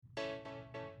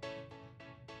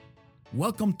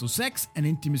Welcome to Sex and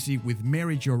Intimacy with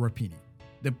Mary Jo Rapini,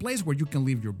 the place where you can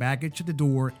leave your baggage at the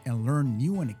door and learn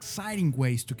new and exciting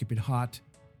ways to keep it hot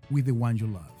with the one you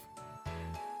love.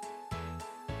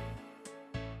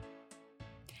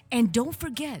 And don't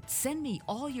forget, send me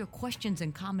all your questions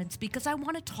and comments because I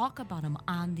want to talk about them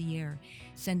on the air.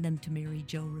 Send them to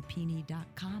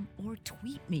maryjorapini.com or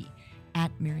tweet me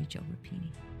at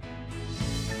maryjorapini.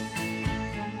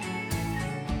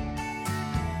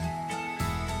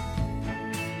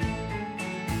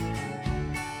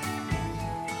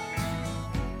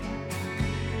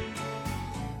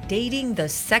 Dating the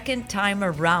second time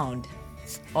around.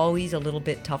 It's always a little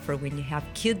bit tougher when you have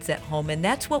kids at home, and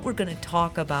that's what we're going to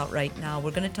talk about right now.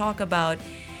 We're going to talk about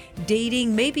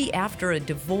dating maybe after a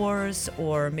divorce,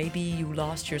 or maybe you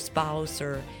lost your spouse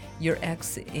or your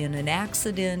ex in an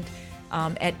accident.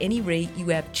 At any rate, you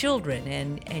have children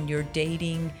and you're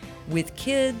dating with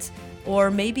kids,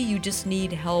 or maybe you just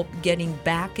need help getting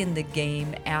back in the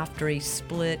game after a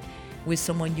split with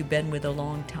someone you've been with a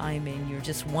long time and you're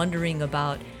just wondering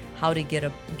about how to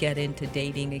get into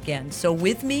dating again. So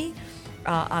with me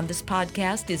on this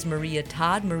podcast is Maria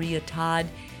Todd. Maria Todd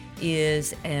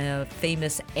is a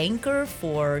famous anchor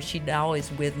she now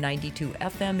is with 92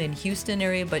 FM in Houston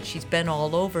area, but she's been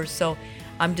all over. So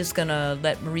I'm just going to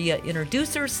let Maria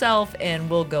introduce herself and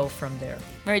we'll go from there.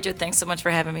 Mary Jo, thanks so much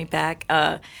for having me back.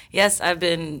 Yes, I've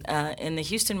been in the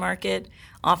Houston market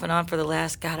off and on for the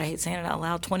last, I hate saying it out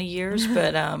loud, 20 years.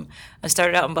 But I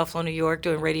started out in Buffalo, New York,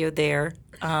 doing radio there,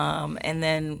 and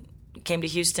then came to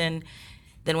Houston,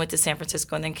 then went to San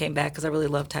Francisco, and then came back because I really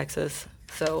love Texas.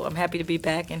 So I'm happy to be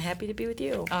back and happy to be with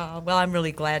you. Well, I'm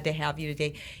really glad to have you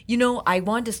today. You know, I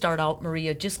wanted to start out,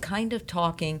 Maria, just kind of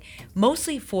talking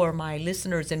mostly for my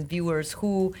listeners and viewers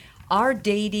who are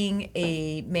dating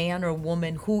a man or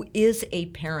woman who is a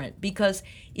parent, because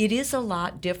it is a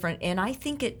lot different. And I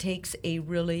think it takes a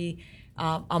really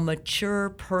a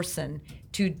mature person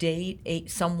to date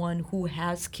someone who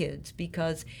has kids,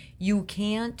 because you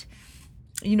can't,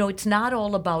 it's not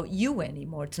all about you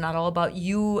anymore. It's not all about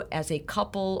you as a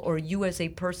couple or you as a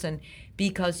person,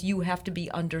 because you have to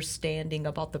be understanding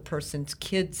about the person's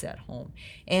kids at home.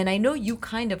 And I know you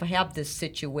kind of have this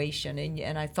situation,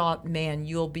 and I thought, man,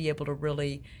 you'll be able to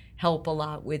really help a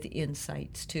lot with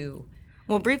insights too.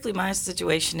 Well, briefly, my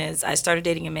situation is I started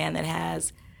dating a man that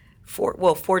has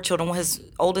four children. His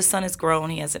oldest son is grown.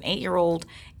 He has an 8-year-old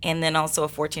and then also a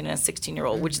 14 and a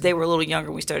 16-year-old, which they were a little younger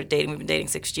when we started dating. We've been dating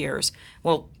 6 years.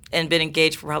 Well, and been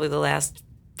engaged for probably the last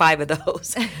 5 of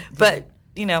those. But,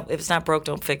 if it's not broke,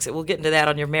 don't fix it. We'll get into that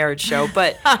on your marriage show.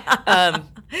 But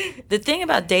the thing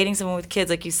about dating someone with kids,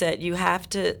 like you said, you have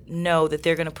to know that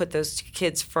they're going to put those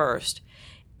kids first.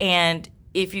 And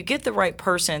if you get the right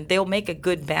person, they'll make a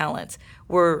good balance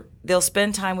where they'll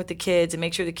spend time with the kids and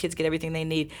make sure the kids get everything they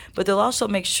need, but they'll also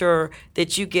make sure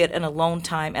that you get an alone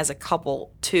time as a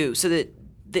couple too, so that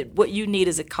what you need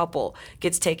as a couple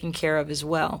gets taken care of as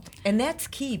well. And that's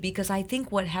key, because I think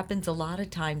what happens a lot of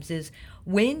times is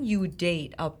when you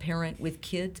date a parent with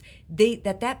kids,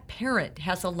 that parent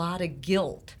has a lot of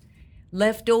guilt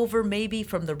left over maybe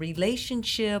from the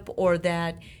relationship, or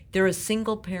that they're a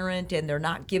single parent and they're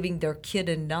not giving their kid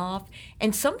enough.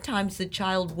 And sometimes the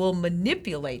child will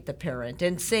manipulate the parent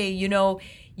and say,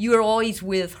 you're always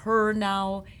with her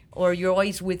now, or you're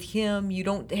always with him. You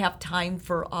don't have time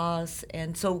for us.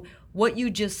 And so what you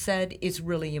just said is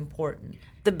really important.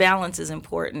 The balance is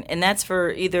important, and that's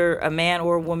for either a man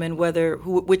or a woman,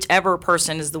 whichever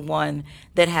person is the one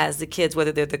that has the kids,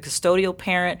 whether they're the custodial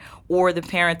parent or the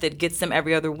parent that gets them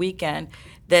every other weekend,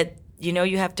 that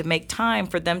you have to make time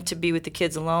for them to be with the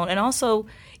kids alone. And also,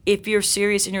 if you're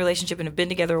serious in your relationship and have been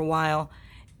together a while,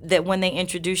 that when they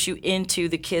introduce you into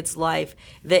the kid's life,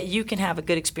 that you can have a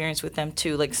good experience with them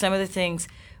too. Like some of the things,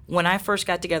 when I first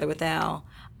got together with Al,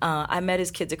 I met his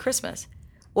kids at Christmas.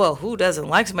 Well, who doesn't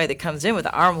like somebody that comes in with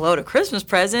an armload of Christmas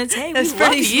presents? Hey, that's we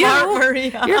pretty love smart, you.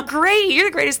 Maria. You're great. You're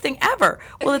the greatest thing ever.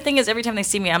 Well, the thing is, every time they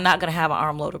see me, I'm not going to have an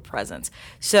armload of presents.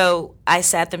 So I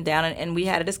sat them down and we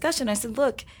had a discussion. I said,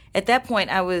 look, at that point,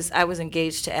 I was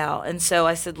engaged to Al. And so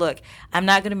I said, look, I'm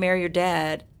not going to marry your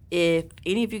dad if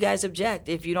any of you guys object.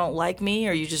 If you don't like me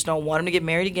or you just don't want him to get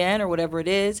married again or whatever it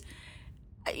is,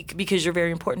 because you're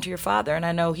very important to your father. And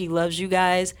I know he loves you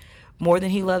guys more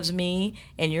than he loves me,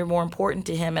 and you're more important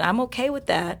to him, and I'm okay with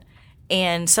that.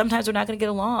 And sometimes we're not going to get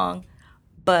along,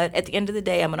 but at the end of the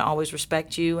day, I'm going to always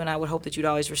respect you, and I would hope that you'd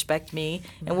always respect me,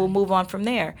 and we'll move on from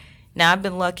there. Now, I've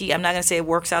been lucky. I'm not going to say it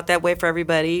works out that way for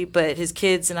everybody, but his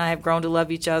kids and I have grown to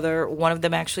love each other. One of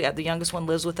them actually, the youngest one,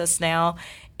 lives with us now,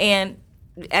 and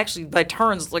actually by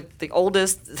turns, like the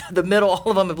oldest, the middle, all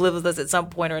of them have lived with us at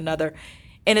some point or another.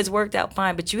 and it's worked out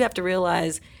fine. But you have to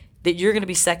realize that you're going to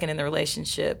be second in the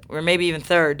relationship, or maybe even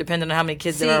third, depending on how many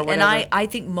kids there are. Whatever. And I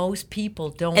think most people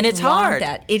don't. And it's want hard.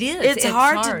 That it is. It's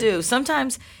hard to do.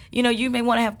 Sometimes, you may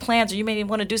want to have plans, or you may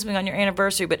want to do something on your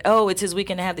anniversary, but it's his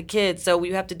weekend to have the kids, so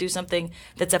you have to do something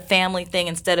that's a family thing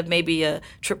instead of maybe a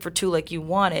trip for two like you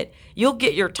wanted. You'll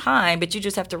get your time, but you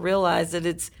just have to realize that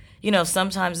it's.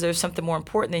 Sometimes there's something more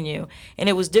important than you. And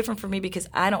it was different for me because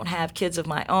I don't have kids of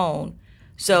my own.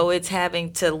 So it's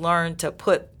having to learn to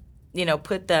put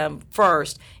them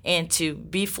first and to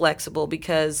be flexible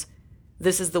because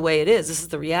this is the way it is. This is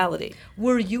the reality.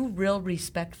 Were you real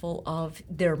respectful of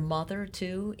their mother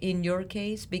too in your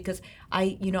case? Because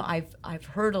I've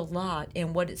heard a lot,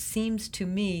 and what it seems to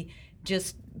me,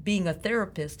 just being a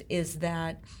therapist, is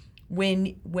that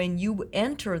when you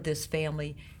enter this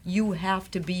family, you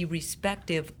have to be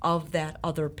respective of that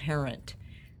other parent.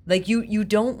 Like you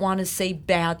don't want to say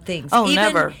bad things.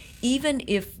 Never. Even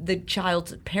if the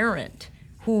child's parent,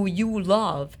 who you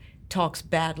love, talks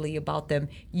badly about them,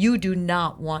 you do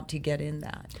not want to get in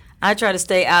that. I try to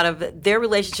stay out of it. Their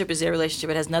relationship is their relationship.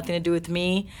 It has nothing to do with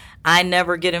me. I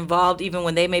never get involved, even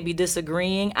when they may be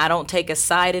disagreeing. I don't take a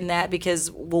side in that because,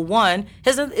 well, one,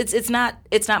 it's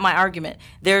not my argument.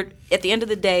 They're, at the end of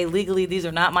the day, legally, these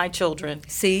are not my children.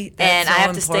 See, that's and so I have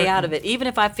important. to stay out of it. Even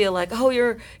if I feel like,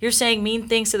 you're saying mean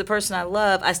things to the person I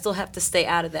love, I still have to stay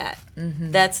out of that.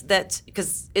 Mm-hmm. That's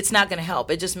because it's not going to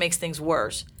help. It just makes things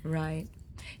worse. Right.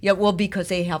 Yeah, well, because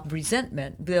they have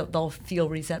resentment. They'll feel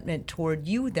resentment toward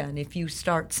you then if you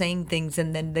start saying things,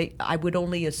 and then I would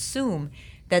only assume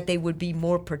that they would be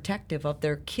more protective of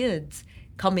their kids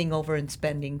coming over and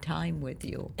spending time with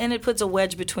you. And it puts a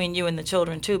wedge between you and the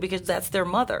children, too, because that's their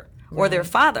mother or their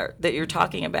father that you're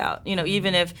talking about.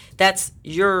 Even if that's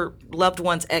your loved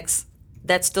one's ex,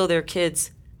 that's still their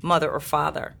kid's mother or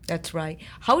father. That's right.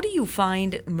 How do you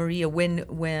find, Maria,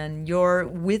 when you're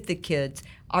with the kids,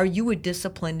 are you a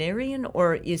disciplinarian,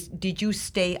 or did you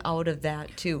stay out of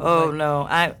that too?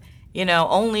 No.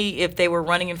 Only if they were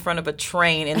running in front of a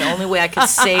train, and the only way I could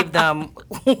save them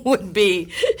would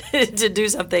be to do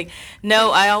something.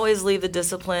 No, I always leave the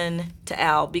discipline to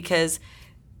Al because,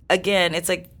 again, it's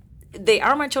like they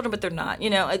are my children, but they're not.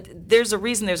 There's a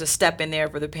reason there's a step in there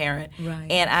for the parent. Right.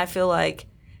 And I feel like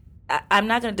I'm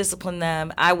not going to discipline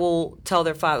them. I will tell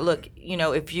their father, look,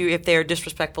 if they're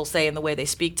disrespectful, say in the way they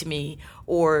speak to me,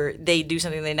 or they do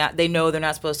something they know they're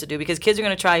not supposed to do, because kids are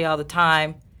going to try you all the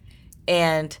time,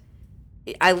 and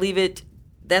I leave it.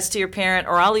 That's to your parent,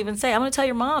 or I'll even say, I'm going to tell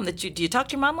your mom that do you talk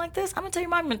to your mom like this? I'm going to tell your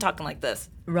mom you've been talking like this.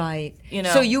 Right.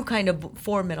 So you kind of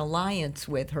form an alliance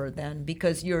with her then,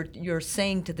 because you're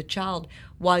saying to the child,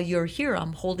 while you're here,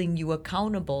 I'm holding you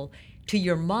accountable to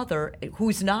your mother,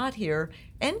 who's not here,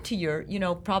 and to your,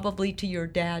 probably to your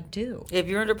dad too. If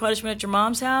you're under punishment at your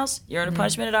mom's house, you're under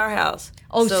punishment at our house.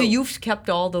 Oh, so you've kept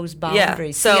all those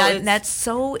boundaries. Yeah, and that's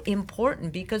so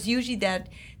important, because usually that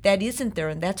isn't there,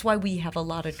 and that's why we have a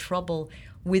lot of trouble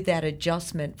with that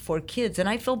adjustment for kids. And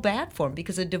I feel bad for them,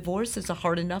 because a divorce is a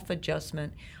hard enough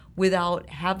adjustment without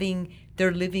having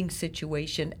their living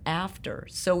situation after.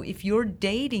 So if you're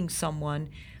dating someone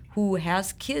who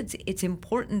has kids, it's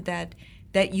important that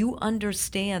you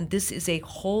understand this is a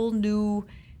whole new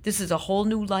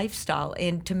lifestyle,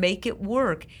 and to make it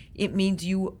work, it means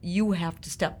you have to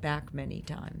step back many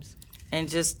times and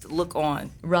just look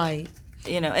on. Right.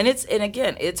 And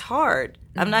again, it's hard.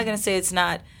 Mm-hmm. I'm not going to say it's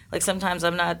not, like sometimes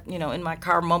I'm not, in my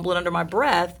car mumbling under my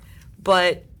breath,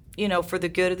 but for the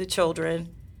good of the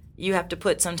children, you have to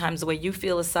put sometimes the way you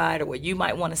feel aside, or what you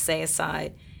might want to say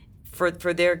aside for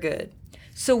their good.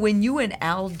 So when you and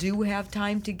Al do have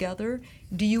time together,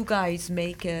 do you guys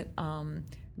make it,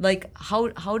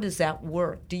 how does that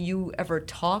work? Do you ever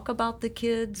talk about the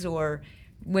kids, or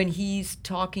when he's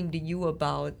talking to you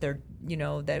about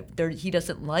he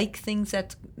doesn't like things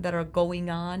that are going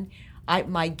on?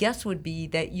 My guess would be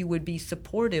that you would be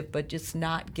supportive, but just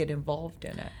not get involved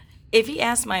in it. If he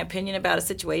asks my opinion about a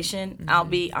situation, mm-hmm. I'll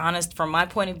be honest from my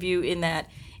point of view in that.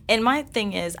 And my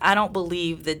thing is, I don't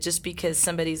believe that just because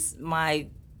somebody's my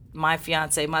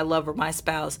fiance, my lover, my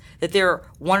spouse, that they're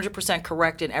 100%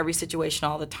 correct in every situation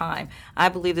all the time. I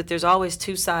believe that there's always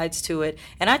two sides to it.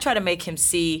 And I try to make him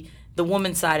see the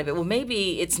woman's side of it. Well,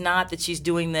 maybe it's not that she's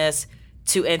doing this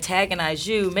to antagonize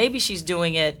you. Maybe she's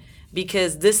doing it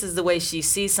because this is the way she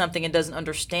sees something and doesn't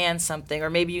understand something. Or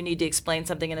maybe you need to explain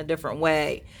something in a different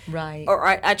way. Right. Or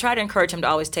I try to encourage him to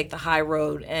always take the high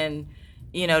road and,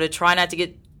 to try not to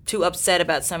get too upset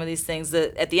about some of these things.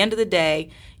 That at the end of the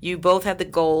day, you both have the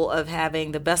goal of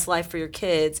having the best life for your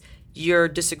kids. Your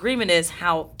disagreement is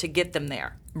how to get them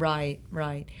there. Right,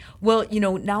 right. Well,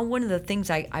 now one of the things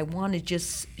I want to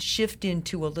just shift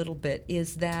into a little bit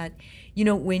is that,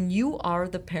 when you are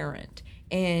the parent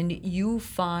and you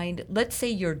find, let's say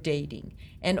you're dating,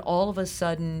 and all of a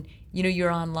sudden,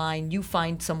 you're online, you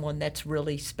find someone that's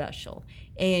really special,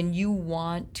 and you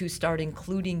want to start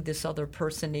including this other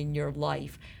person in your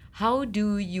life. How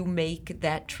do you make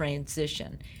that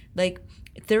transition? Like,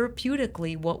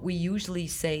 therapeutically, what we usually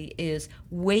say is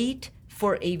wait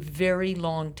for a very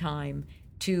long time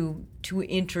to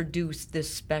introduce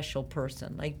this special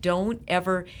person. Like, don't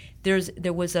ever.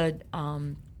 There was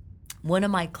one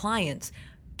of my clients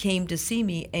came to see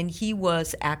me, and he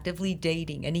was actively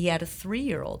dating, and he had a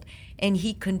 3-year-old, and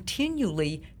he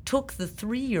continually took the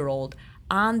 3-year-old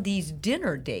on these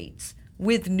dinner dates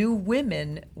with new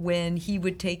women when he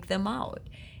would take them out.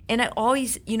 And I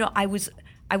always, I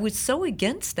was so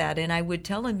against that, and I would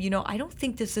tell him, I don't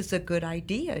think this is a good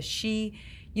idea. She's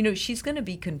going to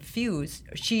be confused.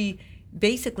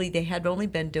 They had only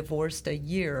been divorced a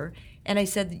year, and I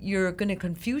said, you're going to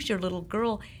confuse your little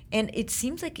girl. And it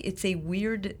seems like it's a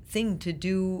weird thing to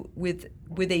do with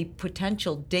a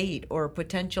potential date or a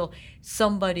potential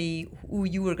somebody who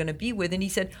you were going to be with. And he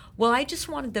said, well, I just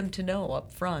wanted them to know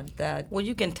up front that... Well,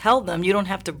 you can tell them. You don't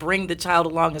have to bring the child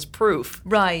along as proof.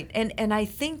 Right. And I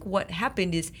think what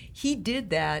happened is he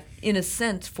did that in a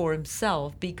sense for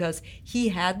himself because he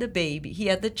had the baby, he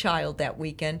had the child that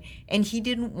weekend, and he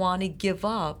didn't want to give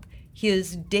up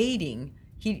his dating.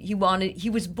 He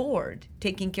was bored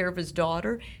taking care of his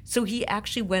daughter, so he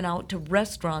actually went out to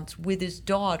restaurants with his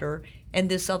daughter and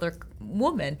this other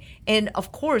woman. And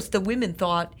of course, the women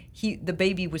thought the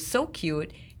baby was so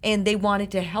cute, and they wanted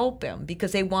to help him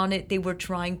because they were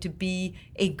trying to be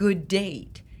a good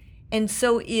date. And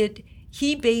so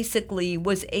he basically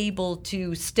was able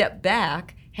to step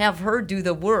back, have her do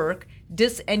the work,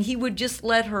 and he would just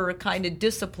let her kind of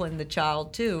discipline the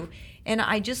child too. And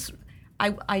I just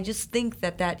think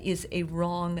that is a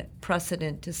wrong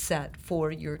precedent to set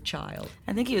for your child.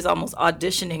 I think he was almost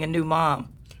auditioning a new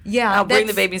mom. Yeah. I'll bring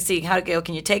the baby and see how to go.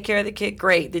 Can you take care of the kid?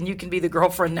 Great. Then you can be the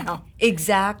girlfriend now.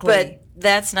 Exactly. But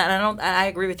that's not, I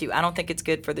agree with you. I don't think it's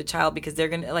good for the child because they're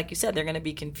going to, like you said, they're going to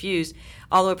be confused.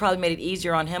 Although it probably made it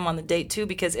easier on him on the date too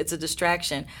because it's a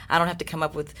distraction. I don't have to come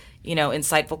up with,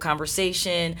 insightful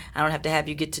conversation. I don't have to have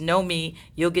you get to know me.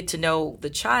 You'll get to know the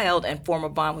child and form a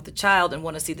bond with the child and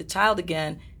want to see the child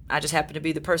again. I just happen to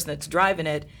be the person that's driving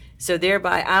it. So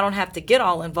thereby, I don't have to get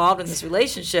all involved in this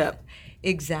relationship.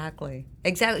 Exactly.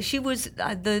 She was,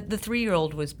 the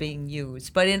 3-year-old was being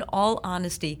used. But in all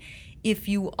honesty, if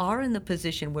you are in the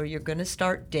position where you're going to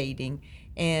start dating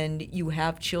and you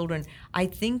have children, I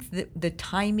think that the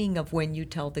timing of when you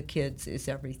tell the kids is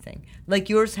everything. Like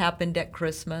yours happened at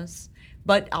Christmas,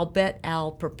 but I'll bet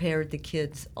Al prepared the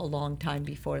kids a long time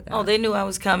before that. Oh, they knew I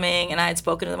was coming, and I had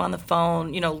spoken to them on the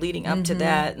phone, leading up to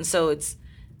that. And so it's,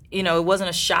 it wasn't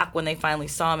a shock when they finally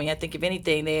saw me. I think, if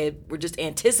anything, were just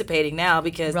anticipating now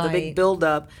because the big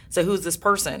buildup. So who's this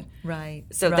person? Right.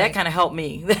 So that kind of helped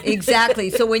me. Exactly.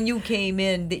 So when you came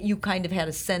in, that you kind of had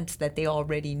a sense that they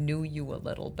already knew you a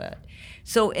little bit.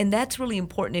 So, and that's really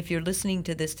important if you're listening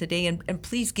to this today. And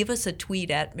please give us a tweet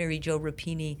at Mary Jo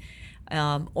Rapini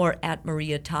or at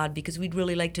Maria Todd because we'd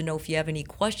really like to know if you have any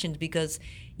questions because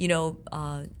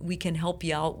we can help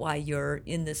you out while you're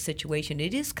in this situation.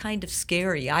 It is kind of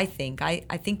scary, I think. I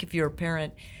think if you're a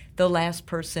parent, the last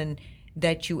person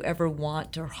that you ever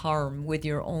want to harm with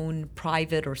your own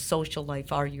private or social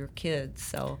life are your kids.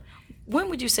 So, when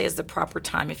would you say is the proper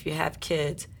time if you have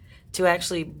kids to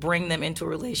actually bring them into a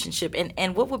relationship?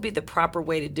 And what would be the proper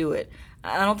way to do it?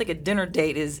 I don't think a dinner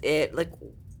date is it. Like,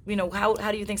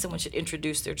 how do you think someone should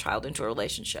introduce their child into a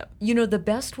relationship? The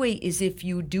best way is if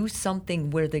you do something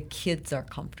where the kids are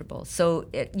comfortable. So,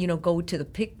 go to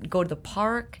the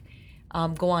park,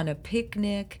 go on a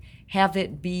picnic, have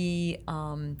it be,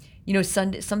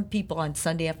 Sunday. Some people on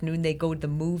Sunday afternoon they go to the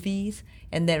movies,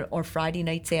 or Friday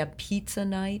nights they have pizza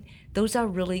night. Those are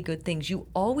really good things.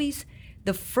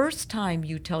 The first time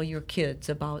you tell your kids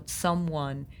about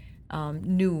someone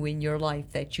new in your life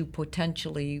that you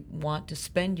potentially want to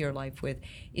spend your life with,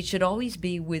 it should always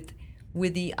be with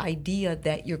the idea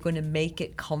that you're going to make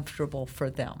it comfortable for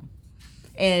them.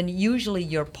 And usually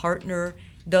your partner,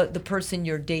 the person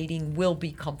you're dating, will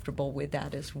be comfortable with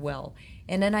that as well.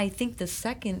 And then I think the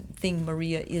second thing,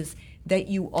 Maria, is that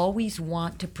you always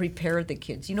want to prepare the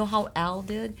kids. You know how Al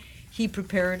did? He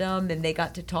prepared them and they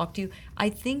got to talk to you. I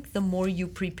think the more you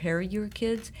prepare your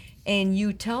kids and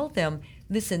you tell them,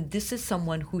 listen, this is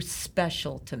someone who's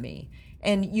special to me.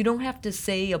 And you don't have to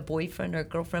say a boyfriend or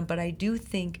girlfriend, but I do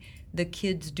think the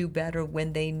kids do better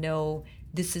when they know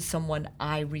this is someone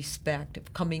I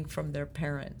respect coming from their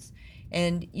parents.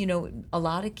 And, you know, a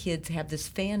lot of kids have this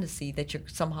fantasy that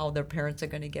somehow their parents are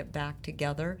going to get back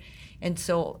together. And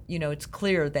so, you know, it's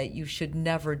clear that you should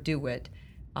never do it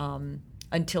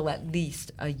until at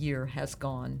least a year has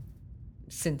gone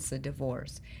since the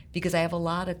divorce. Because I have a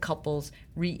lot of couples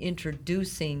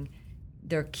reintroducing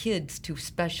their kids to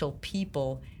special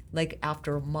people like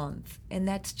after a month. And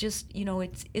that's just, you know,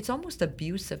 it's almost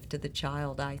abusive to the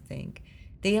child, I think.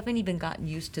 They haven't even gotten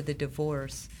used to the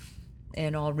divorce.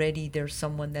 And already there's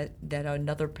someone that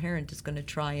another parent is going to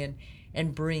try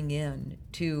and bring in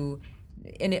to,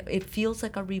 and it feels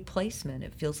like a replacement.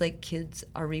 It feels like kids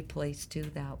are replaced too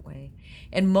that way.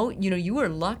 And you know, you were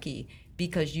lucky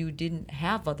because you didn't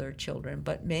have other children,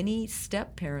 but many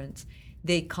step parents,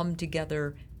 they come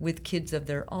together with kids of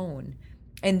their own.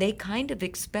 And they kind of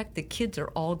expect the kids are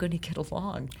all going to get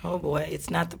along. Oh, boy,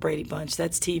 it's not the Brady Bunch.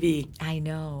 That's TV. I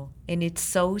know. And it's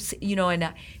so, you know,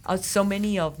 and so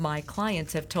many of my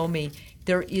clients have told me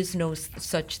there is no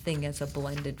such thing as a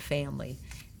blended family.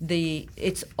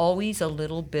 It's always a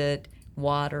little bit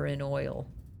water and oil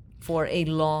for a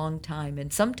long time.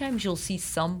 And sometimes you'll see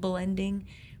some blending,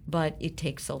 but it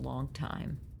takes a long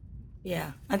time.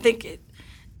 Yeah, I think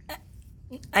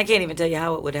I can't even tell you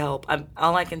how it would help.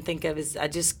 All I can think of is I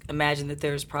just imagine that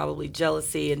there's probably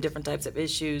jealousy and different types of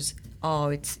issues. Oh,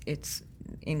 it's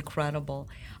incredible.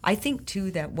 I think,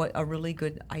 too, that what a really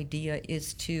good idea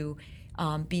is to,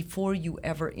 before you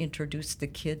ever introduce the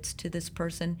kids to this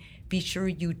person, be sure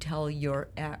you tell your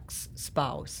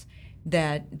ex-spouse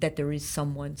that there is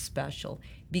someone special.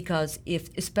 Because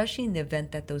especially in the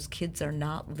event that those kids are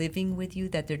not living with you,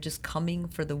 that they're just coming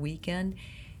for the weekend,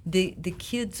 the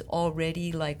kids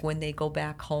already, like when they go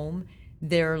back home,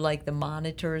 they're like the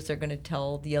monitors. They're going to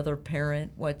tell the other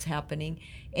parent what's happening.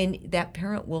 And that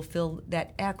parent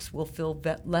that ex will feel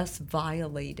less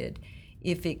violated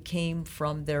if it came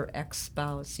from their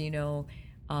ex-spouse. You know,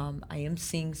 I am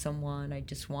seeing someone, I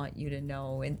just want you to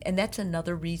know. And that's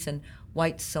another reason why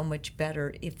it's so much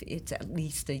better if it's at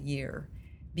least a year.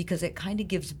 Because it kind of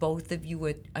gives both of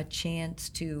you a chance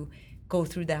to go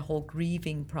through that whole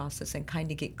grieving process and kind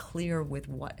of get clear with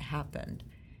what happened.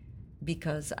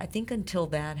 Because I think until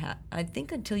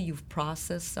you've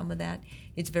processed some of that,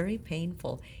 it's very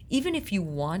painful. Even if you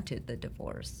wanted the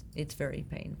divorce, it's very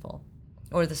painful,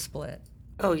 or the split.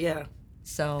 Oh yeah.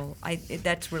 So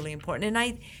that's really important.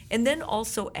 And then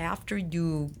also after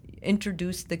you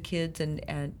introduce the kids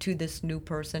and to this new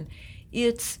person,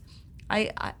 it's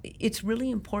really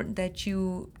important that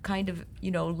you kind of, you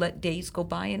know, let days go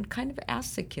by and kind of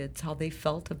ask the kids how they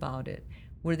felt about it.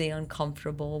 Were they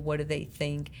uncomfortable? What do they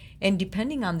think? And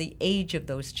depending on the age of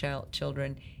those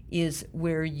children is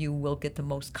where you will get the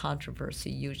most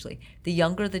controversy usually. The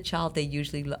younger the child, they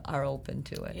usually are open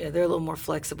to it. Yeah, they're a little more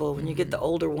flexible. When you get the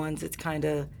older ones, it's kind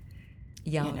of,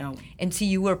 yeah. You know. And see,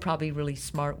 you were probably really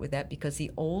smart with that because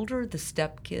the older the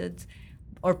stepkids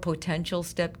or potential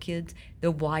stepkids,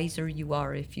 the wiser you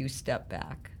are if you step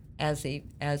back as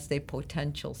a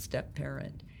potential step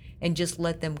parent. And just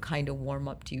let them kind of warm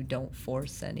up to you. Don't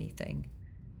force anything.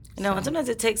 No, and sometimes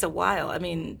it takes a while. I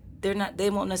mean, they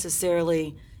won't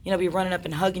necessarily, you know, be running up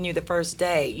and hugging you the first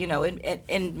day, you know,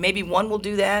 and maybe one will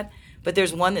do that, but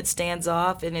there's one that stands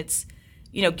off, and it's,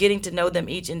 you know, getting to know them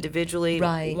each individually.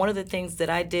 Right. One of the things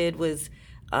that I did was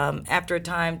after a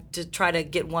time to try to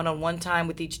get one-on-one time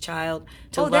with each child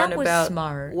to learn about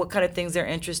smart. What kind of things they're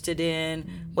interested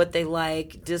in, what they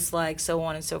like, dislike, so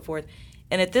on and so forth.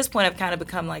 And at this point, I've kind of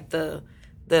become like the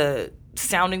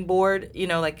sounding board. You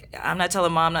know, like I'm not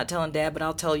telling mom, not telling dad, but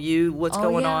I'll tell you what's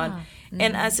going on. Mm-hmm.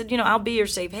 And I said, you know, I'll be your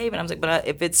safe haven. I was like, but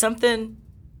if it's something,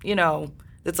 you know,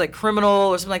 that's like criminal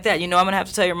or something like that, you know, I'm going to have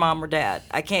to tell your mom or dad.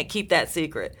 I can't keep that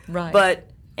secret. Right. But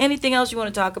anything else you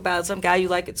want to talk about, some guy you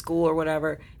like at school or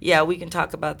whatever, yeah, we can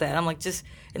talk about that. I'm like,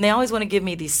 and they always want to give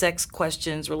me these sex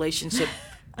questions, relationship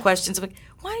questions. I'm like,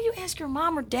 why do you ask your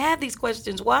mom or dad these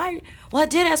questions? Why? Well, I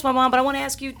did ask my mom, but I want to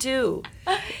ask you too.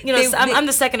 You know, I'm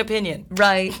the second opinion.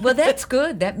 Right. Well, that's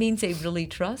good. That means they really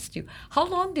trust you. How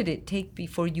long did it take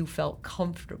before you felt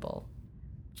comfortable?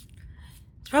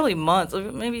 It's probably months,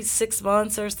 maybe 6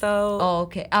 months or so. Oh,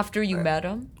 okay. After you met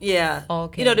them? Yeah. Oh,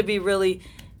 okay. You know, to be really,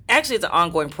 actually it's an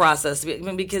ongoing process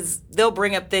because they'll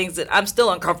bring up things that I'm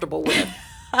still uncomfortable with.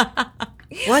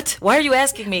 What? Why are you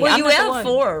asking me? Well, I'm you not the have one.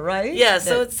 4, right? Yeah,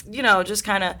 so it's, you know, just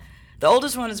kind of, the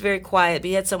oldest one is very quiet, but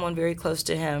he had someone very close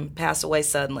to him pass away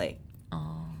suddenly.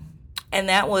 Oh. And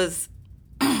that was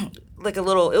like it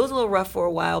was a little rough for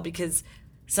a while because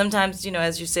sometimes, you know,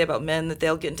 as you say about men, that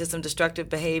they'll get into some destructive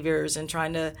behaviors and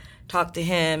trying to talk to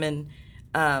him.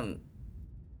 And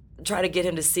try to get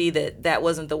him to see that that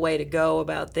wasn't the way to go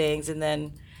about things. And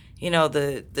then,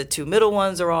 the two middle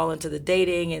ones are all into the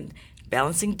dating and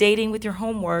balancing dating with your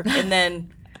homework. And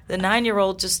then the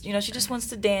 9-year-old just, she just wants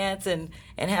to dance and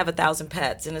have 1,000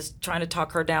 pets and is trying to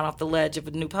talk her down off the ledge of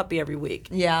a new puppy every week.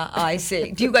 Yeah, I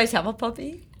see. Do you guys have a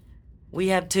puppy? We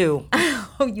have 2.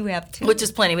 Oh, you have 2. Which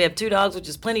is plenty. We have 2 dogs, which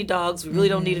is plenty dogs. We really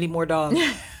don't need any more dogs.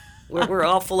 We're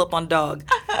all full up on dog.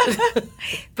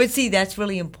 But see, that's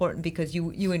really important because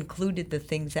you included the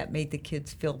things that made the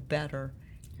kids feel better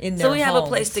in their home. So we have a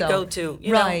place to go to.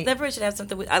 Right. Everybody should have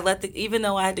something. Even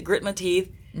though I had to grit my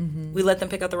teeth, we let them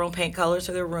pick out their own paint colors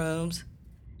for their rooms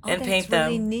and paint them. That's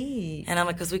really neat. And I'm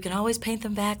like, because we can always paint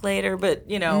them back later. But,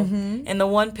 and the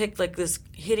one picked like this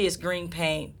hideous green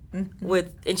paint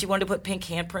and she wanted to put pink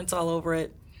handprints all over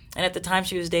it. And at the time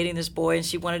she was dating this boy and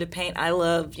she wanted to paint I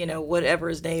love, whatever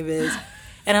his name is.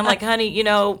 And I'm like, honey,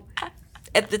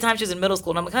 at the time she was in middle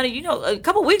school, and I'm like, honey, a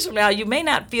couple weeks from now you may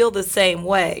not feel the same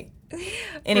way.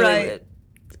 Anyway, right.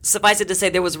 Suffice it to say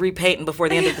there was repainting before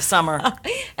the end of the summer.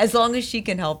 As long as she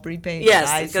can help repaint.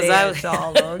 Yes, because it's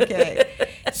all okay.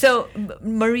 So,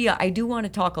 Maria, I do want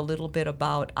to talk a little bit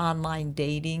about online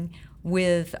dating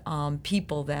with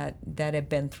people that have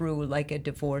been through like a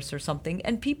divorce or something,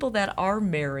 and people that are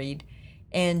married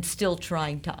and still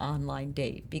trying to online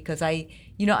date, because I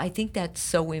think that's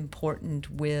so important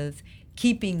with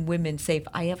keeping women safe.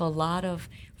 I have a lot of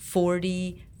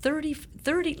 30,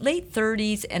 late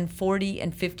 30s and 40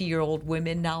 and 50-year-old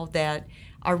women now that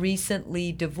are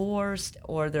recently divorced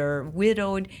or they're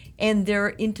widowed, and they're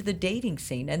into the dating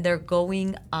scene, and they're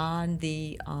going on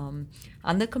the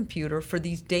computer for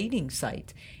these dating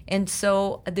sites. And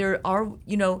so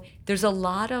there's a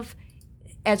lot of,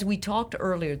 as we talked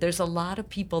earlier, there's a lot of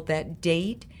people that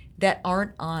date that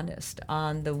aren't honest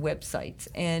on the websites.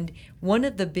 And one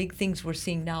of the big things we're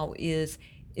seeing now is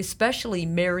especially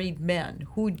married men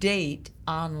who date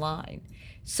online.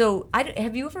 So,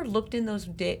 have you ever looked in those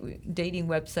dating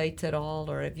websites at all,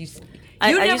 or have you?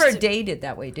 You never dated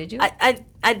that way, did you?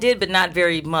 I did, but not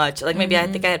very much. Like maybe I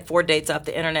think I had 4 dates off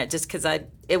the internet just because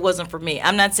it wasn't for me.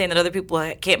 I'm not saying that other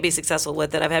people can't be successful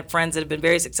with it. I've had friends that have been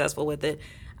very successful with it.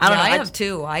 I don't know. I have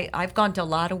too. I've gone to a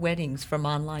lot of weddings from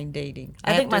online dating.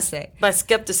 I think my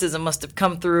skepticism must have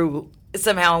come through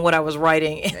somehow in what I was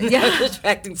writing and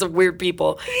attracting some weird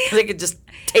people. They could just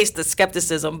taste the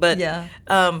skepticism. But yeah.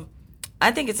 I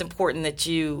think it's important that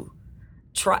you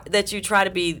try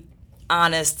to be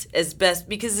honest as best,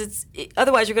 because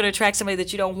otherwise you're going to attract somebody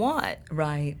that you don't want.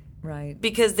 Right.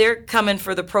 Because they're coming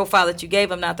for the profile that you gave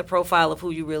them, not the profile of who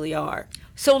you really are.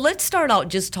 So let's start out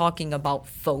just talking about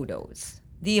photos,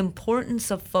 the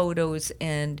importance of photos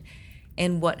and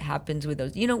what happens with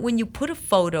those. When you put a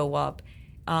photo up,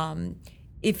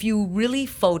 if you really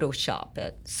Photoshop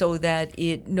it so that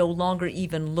it no longer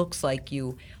even looks like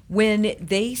you, when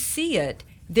they see it,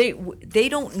 they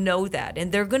don't know that,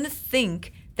 and they're going to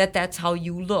think that that's how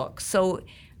you look. So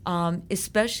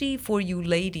especially for you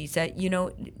ladies, that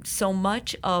so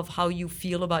much of how you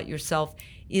feel about yourself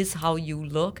is how you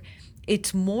look.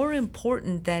 It's more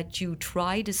important that you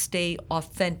try to stay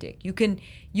authentic. You can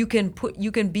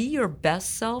be your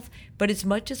best self, but as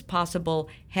much as possible,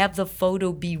 have the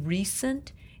photo be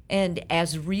recent and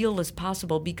as real as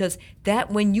possible, because that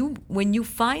when you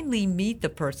finally meet the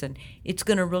person, it's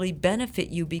going to really benefit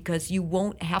you, because you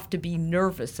won't have to be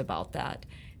nervous about that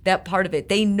part of it.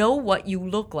 They know what you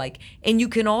look like, and you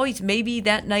can always, maybe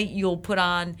that night you'll put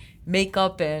on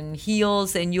makeup and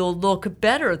heels and you'll look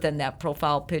better than that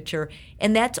profile picture,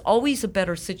 and that's always a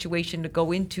better situation to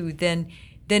go into than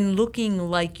looking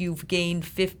like you've gained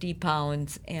 50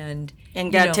 pounds and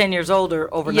got 10 years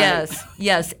older overnight.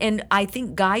 Yes. And I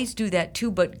think guys do that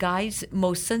too, but guys'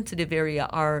 most sensitive area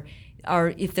are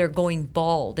if they're going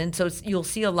bald. And so you'll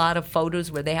see a lot of photos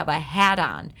where they have a hat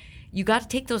on. You got to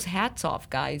take those hats off,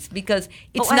 guys, because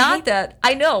it's not that.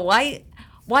 I know.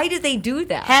 Why do they do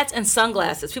that? Hats and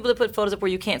sunglasses. People that put photos up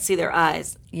where you can't see their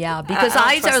eyes. Yeah, because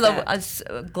eyes are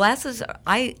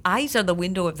eyes are the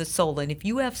window of the soul, and if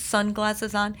you have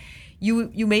sunglasses on,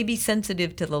 you may be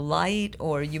sensitive to the light,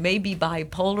 or you may be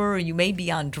bipolar, or you may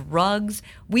be on drugs.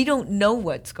 We don't know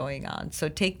what's going on, so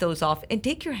take those off and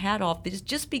take your hat off. It's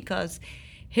just because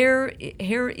hair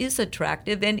is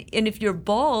attractive, and if you're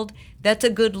bald, that's a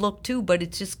good look too. But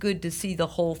it's just good to see the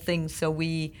whole thing,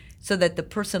 so that the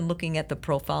person looking at the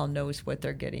profile knows what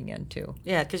they're getting into.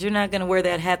 Yeah, because you're not going to wear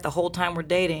that hat the whole time we're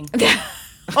dating.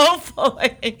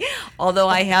 Hopefully. Although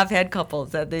I have had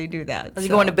couples that they do that. Are you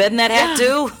going to bed in that hat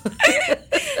too?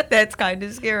 That's kind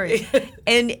of scary.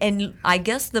 And I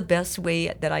guess the best way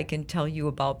that I can tell you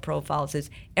about profiles is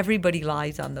everybody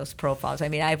lies on those profiles. I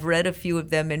mean, I've read a few of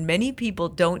them, and many people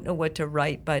don't know what to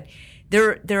write, but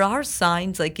there are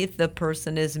signs, like if the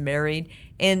person is married,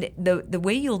 and the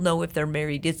way you'll know if they're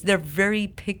married is they're very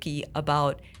picky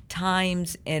about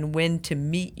times and when to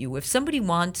meet you. If somebody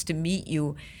wants to meet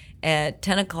you at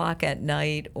 10 o'clock at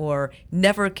night, or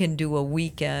never can do a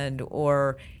weekend,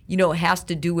 or has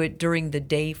to do it during the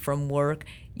day from work,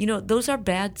 those are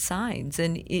bad signs.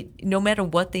 And no matter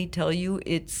what they tell you,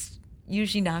 it's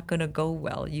usually not going to go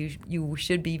well. You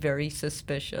should be very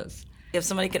suspicious. If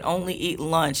somebody can only eat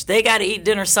lunch, they got to eat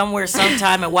dinner somewhere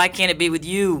sometime, and why can't it be with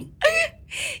you?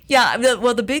 Yeah,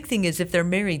 well, the big thing is if they're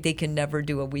married, they can never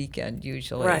do a weekend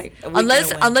usually. Right.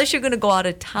 Unless you're going to go out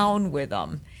of town with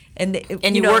them. And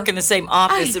you work in the same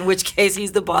office, in which case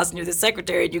he's the boss and you're the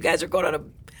secretary, and you guys are going on a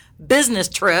business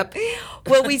trip.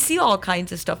 Well, we see all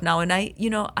kinds of stuff now, and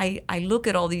I look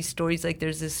at all these stories. Like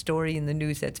there's this story in the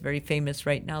news that's very famous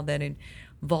right now that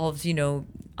involves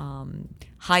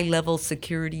high-level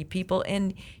security people,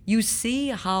 and you see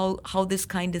how this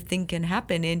kind of thing can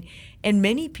happen, and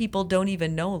many people don't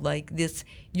even know, like this,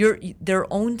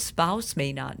 their own spouse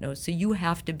may not know, so you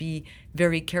have to be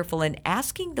very careful and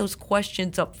asking those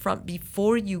questions up front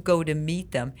before you go to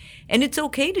meet them. And it's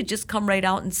okay to just come right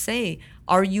out and say,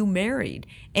 are you married?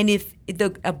 And if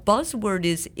a buzzword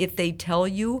is if they tell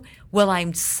you, well,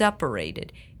 I'm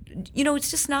separated,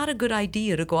 it's just not a good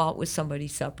idea to go out with somebody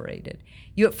separated.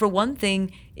 For one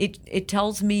thing, it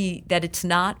tells me that it's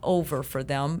not over for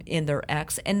them in their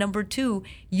ex. And number two,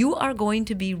 you are going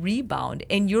to be rebound,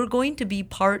 and you're going to be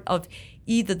part of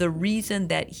either the reason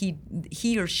that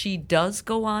he or she does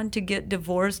go on to get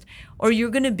divorced, or you're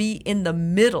going to be in the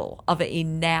middle of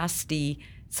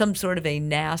some sort of a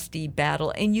nasty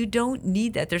battle, and you don't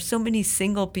need that. There's so many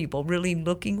single people really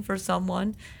looking for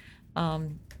someone.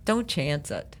 Don't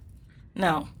chance it.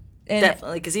 No,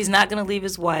 definitely, because he's not going to leave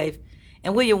his wife.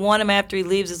 And will you want him after he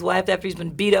leaves his wife, after he's been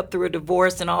beat up through a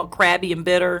divorce and all crabby and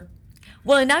bitter?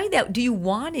 Well, and not only that, do you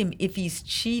want him if he's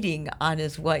cheating on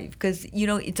his wife? Because,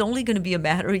 it's only going to be a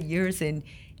matter of years, and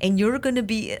you're going to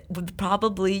be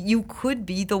you could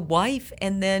be the wife,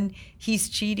 and then he's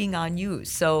cheating on you.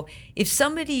 So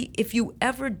if you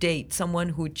ever date someone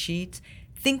who cheats,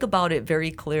 think about it very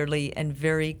clearly and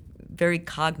very, very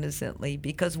cognizantly,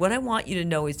 because what I want you to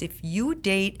know is if you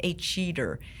date a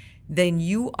cheater, then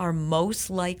you are most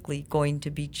likely going to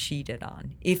be cheated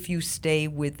on if you stay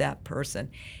with that person.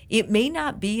 It may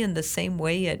not be in the same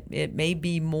way. It may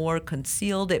be more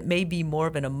concealed. It may be more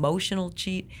of an emotional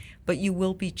cheat, but you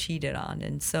will be cheated on.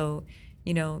 And so,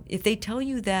 if they tell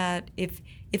you that, if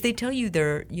they tell you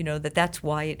that that's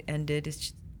why it ended, it's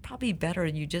just probably better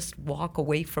you just walk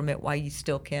away from it while you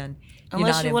still can.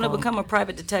 Unless you want to become a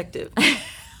private detective.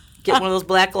 Get one of those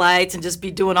black lights and just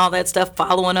be doing all that stuff,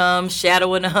 following them,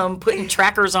 shadowing them, putting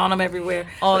trackers on them everywhere.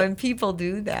 Oh, and people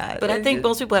do that. But I think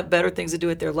most people have better things to do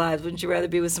with their lives. Wouldn't you rather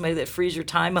be with somebody that frees your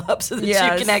time up so that you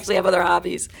can actually have other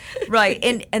hobbies? Right.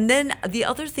 And then the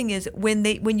other thing is when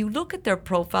you look at their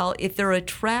profile, if they're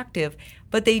attractive,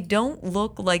 but they don't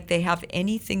look like they have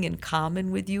anything in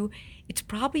common with you, it's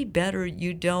probably better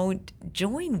you don't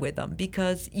join with them,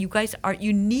 because you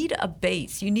need a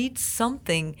base. You need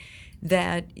something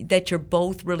that you're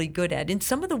both really good at. In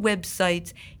some of the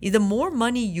websites, the more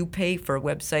money you pay for a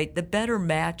website, the better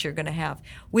match you're going to have.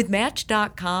 With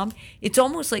Match.com, it's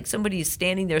almost like somebody is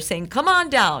standing there saying, "Come on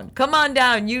down, come on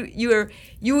down. You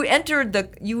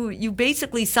entered you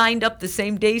basically signed up the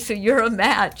same day, so you're a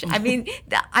match." I mean,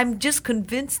 I'm just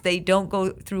convinced they don't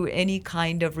go through any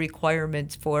kind of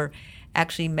requirements for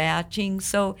actually matching.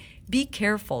 So be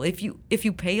careful. If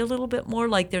you pay a little bit more,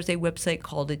 like there's a website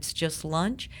called It's Just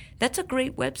Lunch, that's a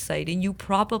great website, and you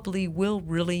probably will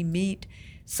really meet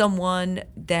someone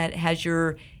that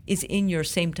is in your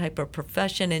same type of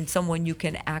profession and someone you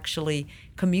can actually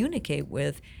communicate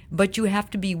with. But you have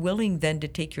to be willing then to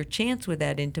take your chance with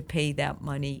that and to pay that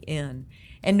money in.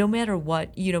 And no matter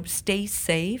what, stay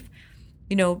safe.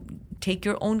 Take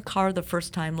your own car the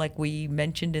first time, like we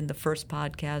mentioned in the first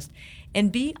podcast, and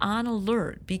be on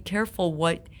alert. Be careful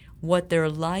what they're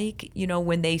like.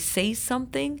 When they say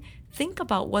something, think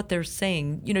about what they're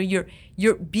saying.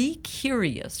 You're be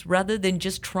curious rather than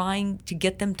just trying to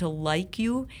get them to like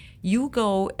you. You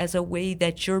go as a way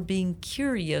that you're being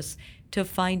curious to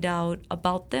find out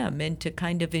about them and to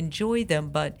kind of enjoy them,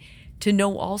 but to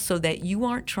know also that you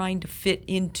aren't trying to fit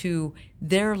into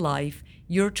their life.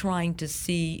 You're trying to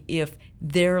see if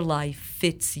their life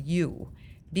fits you.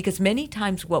 Because many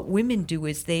times what women do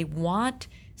is they want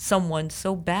someone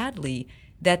so badly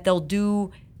that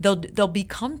they'll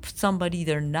become somebody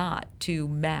they're not to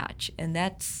match, and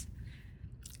that's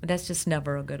just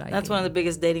never a good idea. That's one of the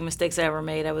biggest dating mistakes I ever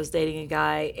made. I was dating a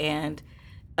guy, and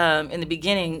in the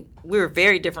beginning, we were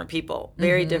very different people,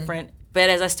 very different. But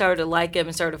as I started to like him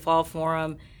and started to fall for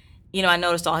him, I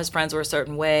noticed all his friends were a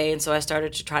certain way, and so I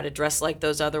started to try to dress like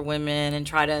those other women and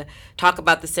try to talk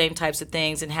about the same types of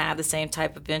things and have the same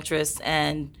type of interests,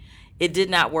 and it did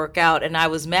not work out. And I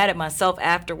was mad at myself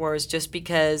afterwards just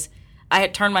because I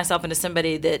had turned myself into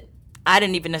somebody that I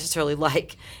didn't even necessarily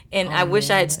like. And I wish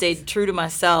I had stayed true to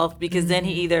myself, because then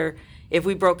he either, if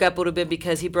we broke up, it would have been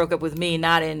because he broke up with me,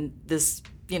 not in this,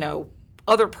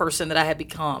 other person that I had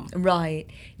become. Right.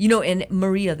 And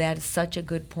Maria, that is such a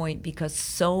good point, because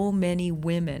so many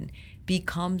women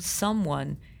become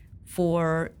someone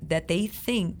for that they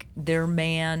think their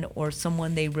man or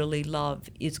someone they really love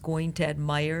is going to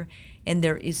admire, and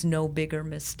there is no bigger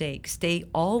mistake.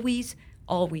 Always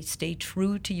stay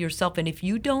true to yourself. And if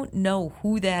you don't know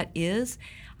who that is,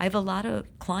 I have a lot of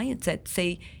clients that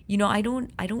say, I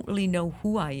don't really know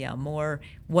who I am or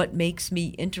what makes me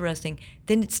interesting.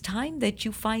 Then it's time that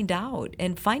you find out,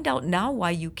 and find out now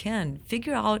while you can.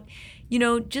 Figure out,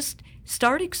 just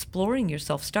start exploring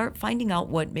yourself. Start finding out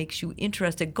what makes you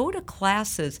interested. Go to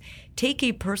classes. Take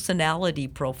a personality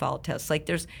profile test. Like,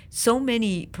 there's so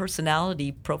many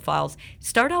personality profiles.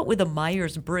 Start out with a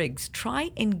Myers-Briggs.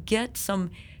 Try and get some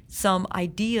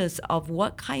ideas of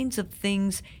what kinds of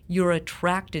things you're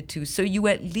attracted to, so you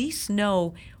at least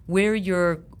know where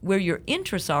your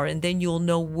interests are, and then you'll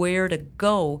know where to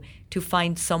go to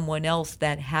find someone else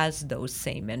that has those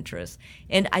same interests.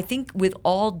 And I think with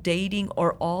all dating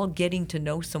or all getting to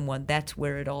know someone, that's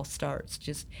where it all starts.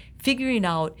 Just figuring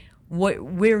out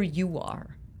where you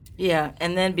are. Yeah,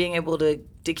 and then being able to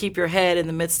keep your head in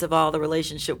the midst of all the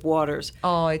relationship waters.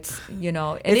 Oh, it's,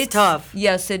 and it's tough.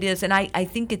 Yes, it is. And I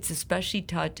think it's especially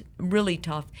really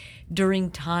tough during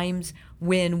times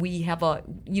when we have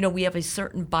a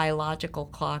certain biological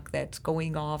clock that's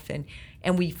going off,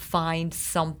 and we find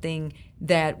something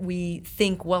that we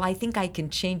think, well, I think I can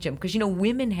change him. Because,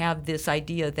 women have this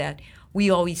idea that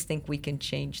we always think we can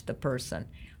change the person.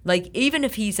 Like, even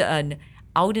if he's an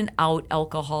out and out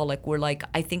alcoholic, we're like,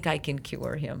 I think I can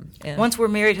cure him. And once we're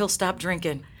married, he'll stop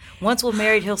drinking. Once we're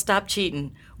married, he'll stop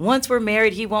cheating. Once we're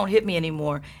married, he won't hit me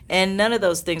anymore. And none of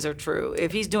those things are true.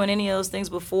 If he's doing any of those things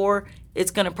before,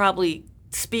 it's going to probably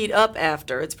speed up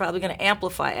after. It's probably going to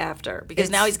amplify after, because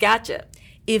now he's got you.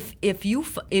 If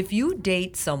you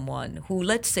date someone who,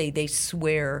 let's say, they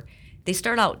start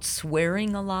out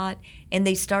swearing a lot, and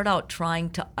they start out trying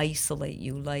to isolate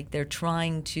you, like they're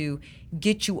trying to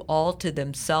get you all to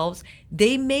themselves.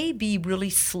 They may be really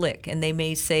slick, and they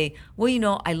may say,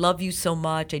 well, I love you so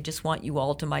much, I just want you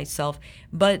all to myself.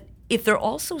 But if they're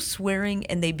also swearing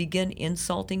and they begin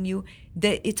insulting you,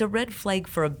 it's a red flag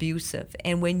for abusive.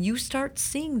 And when you start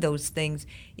seeing those things,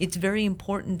 it's very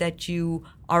important that you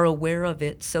are aware of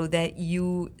it, so that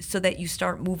you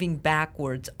start moving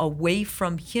backwards away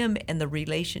from him and the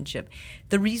relationship.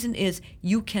 The reason is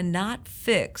you cannot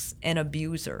fix an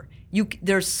abuser.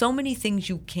 There's so many things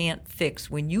you can't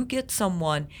fix. When you get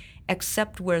someone,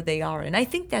 accept where they are. And I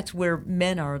think that's where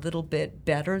men are a little bit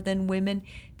better than women.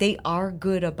 They are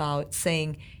good about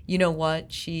saying, you know what,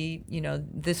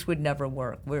 this would never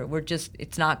work.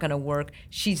 It's not going to work.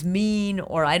 She's mean,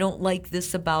 or I don't like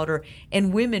this about her.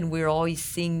 And women, we're always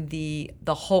seeing the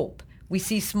hope. We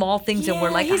see small things and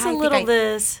we're like, he's a little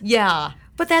this. Yeah.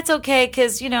 But that's okay,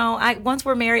 because, once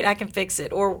we're married, I can fix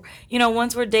it. Or,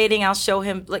 once we're dating, I'll show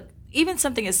him, like, even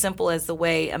something as simple as the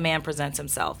way a man presents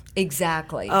himself.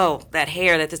 Exactly. Oh, that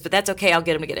hair, but that's okay. I'll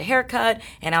get him to get a haircut,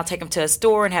 and I'll take him to a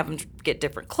store and have him get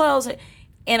different clothes.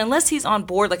 And unless he's on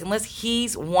board, like unless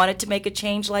he's wanted to make a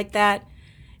change like that,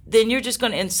 then you're just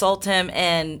going to insult him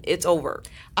and it's over.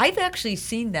 I've actually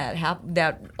seen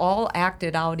that all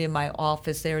acted out in my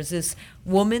office. There's this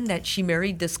woman that she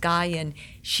married this guy, and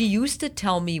she used to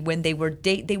tell me when they were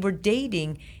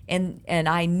dating, and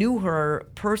I knew her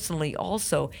personally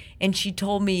also, and she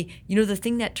told me, the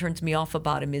thing that turns me off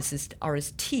about him are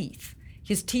his teeth.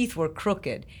 His teeth were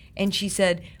crooked. And she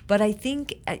said, but I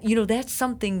think, that's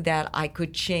something that I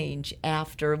could change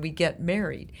after we get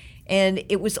married. And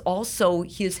it was also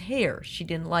his hair. She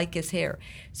didn't like his hair.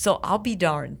 So I'll be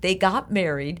darned. They got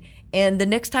married, and the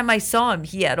next time I saw him,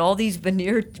 he had all these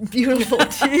veneered, beautiful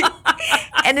teeth.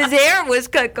 And his hair was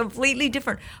cut completely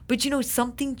different. But,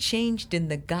 something changed in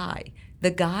the guy.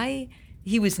 The guy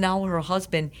he was now her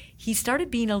husband, he started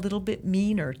being a little bit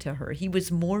meaner to her. He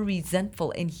was more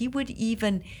resentful, and he would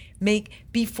even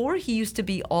before he used to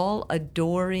be all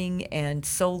adoring and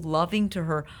so loving to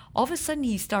her, all of a sudden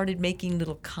he started making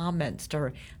little comments to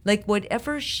her. Like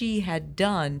whatever she had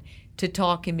done to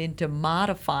talk him into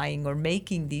modifying or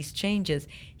making these changes,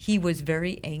 he was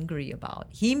very angry about.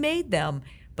 He made them,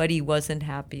 but he wasn't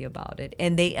happy about it.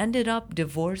 And they ended up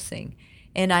divorcing.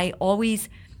 And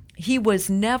he was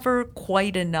never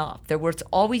quite enough. There was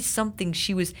always something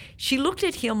she looked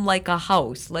at him like a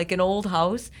house, like an old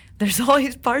house. There's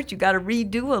always parts you got to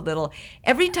redo a little.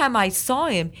 Every time I saw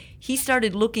him, he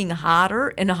started looking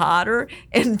hotter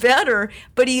and better,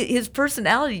 but his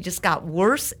personality just got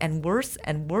worse and worse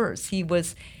and worse. He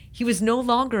was no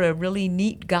longer a really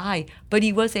neat guy, but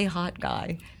he was a hot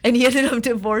guy. And he ended up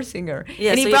divorcing her.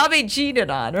 Yeah, and he probably cheated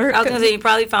on her. I was going to say, he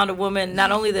probably found a woman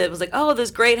not only that was like, oh,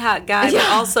 this great hot guy, but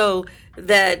also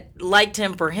that liked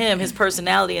him for his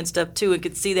personality and stuff too, and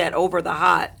could see that over the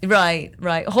hot. Right.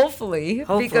 Hopefully.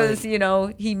 Because,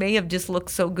 he may have just looked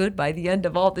so good by the end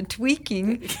of all the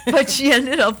tweaking, but she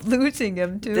ended up losing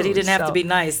him too. That he didn't have to be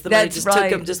nice. Somebody just took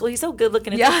him, he's so good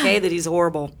looking, it's okay that he's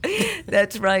horrible.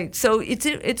 That's right. So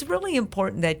it's really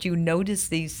important that you notice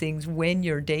these things when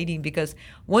you're dating, because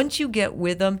once you get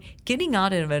with them, getting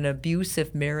out of an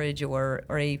abusive marriage or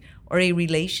a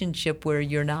relationship where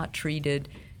you're not treated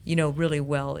really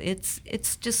well, it's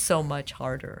just so much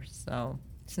harder. So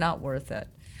it's not worth it.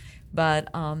 But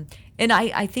and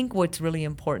I think what's really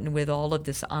important with all of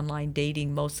this online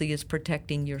dating mostly is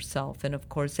protecting yourself. And of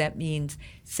course that means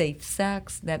safe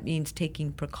sex, that means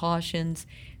taking precautions,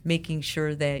 making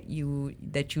sure that you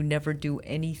never do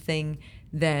anything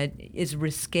that is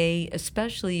risque,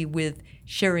 especially with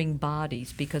sharing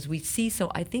bodies, because we see. So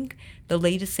I think the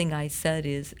latest thing I said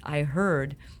is I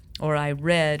read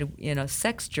in a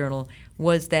sex journal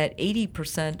was that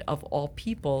 80% of all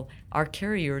people are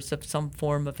carriers of some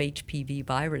form of HPV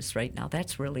virus right now.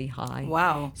 That's really high.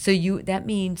 Wow. So that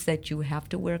means that you have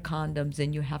to wear condoms,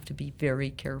 and you have to be very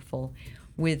careful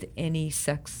with any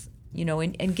sex,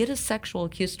 and get a sexual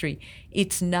history.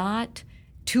 It's not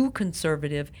too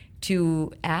conservative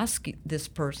to ask this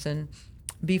person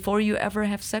before you ever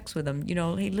have sex with them,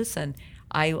 hey, listen,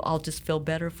 I'll just feel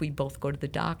better if we both go to the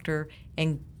doctor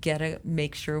and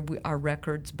make sure our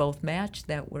records both match,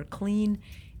 that we're clean,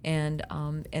 and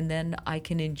then I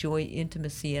can enjoy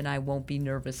intimacy, and I won't be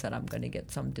nervous that I'm going to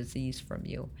get some disease from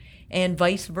you, and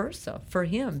vice versa for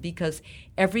him, because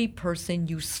every person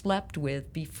you slept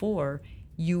with before,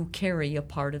 you carry a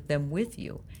part of them with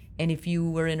you. And if you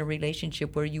were in a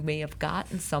relationship where you may have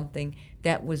gotten something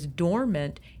that was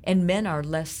dormant, and men are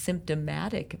less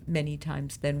symptomatic many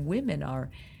times than women are,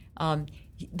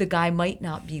 the guy might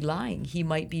not be lying. He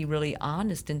might be really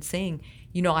honest and saying,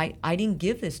 I didn't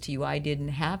give this to you. I didn't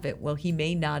have it. Well, he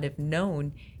may not have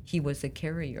known he was a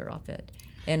carrier of it.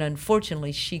 And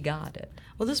unfortunately, she got it.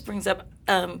 Well, this brings up,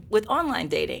 with online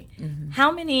dating,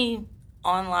 how many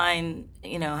online,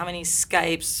 how many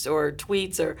Skypes or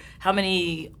tweets or how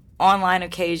many online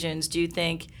occasions do you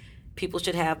think people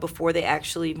should have before they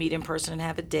actually meet in person and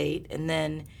have a date? And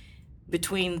then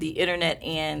between the internet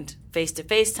and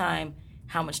face-to-face time,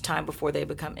 how much time before they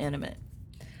become intimate?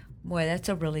 Boy, that's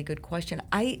a really good question.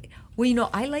 I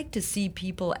like to see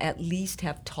people at least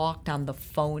have talked on the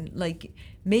phone. Like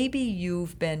maybe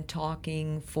you've been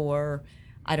talking for,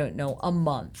 I don't know, a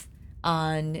month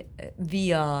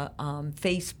via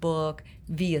Facebook,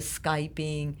 via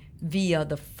Skyping, via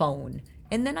the phone.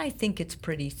 And then I think it's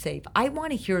pretty safe. I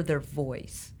want to hear their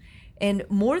voice. And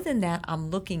more than that, I'm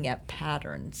looking at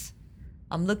patterns.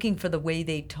 I'm looking for the way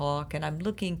they talk, and I'm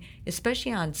looking,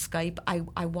 especially on Skype,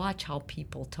 I watch how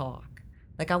people talk.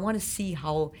 Like I want to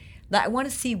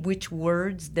see which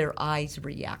words their eyes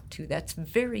react to. That's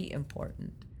very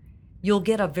important. You'll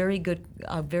get a very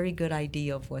good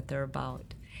idea of what they're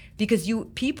about. Because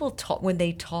people talk, when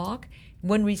they talk,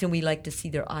 one reason we like to see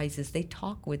their eyes is they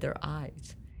talk with their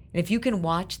eyes. And if you can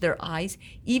watch their eyes,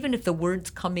 even if the words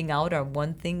coming out are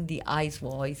one thing, the eyes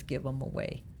will always give them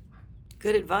away.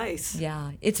 Good advice.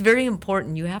 Yeah, it's very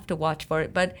important. You have to watch for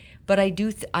it. But I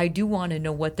do want to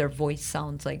know what their voice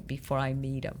sounds like before I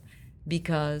meet them,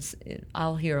 because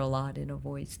I'll hear a lot in a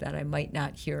voice that I might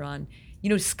not hear on.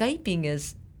 Skyping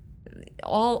is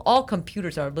all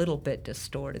computers are a little bit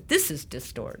distorted. This is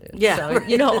distorted. Yeah.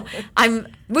 So,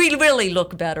 we really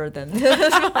look better than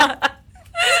this.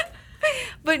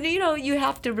 But, you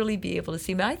have to really be able to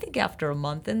see me. I think after a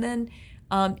month, and then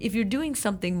if you're doing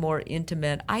something more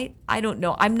intimate, I don't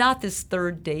know. I'm not this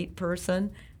third date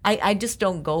person. I just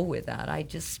don't go with that.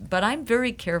 But I'm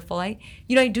very careful. I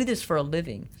do this for a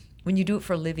living. when you do it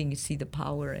for a living, you see the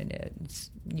power in it.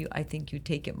 I think you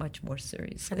take it much more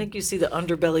seriously. I think you see the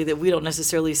underbelly that we don't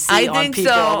necessarily see on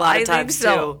people a lot of times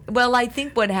too. Well, I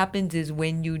think what happens is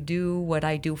when you do what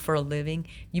I do for a living,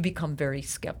 you become very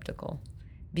skeptical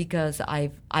because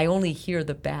I only hear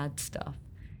the bad stuff,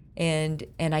 and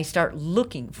I start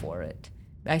looking for it.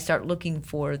 I start looking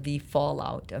for the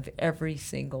fallout of every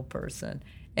single person,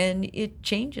 and it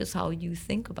changes how you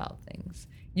think about things.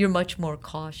 You're much more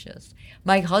cautious.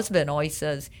 My husband always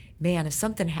says, man, if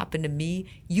something happened to me,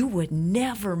 you would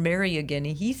never marry again.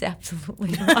 And he's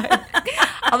absolutely right.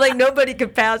 I'm like, nobody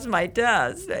could pass my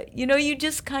test. You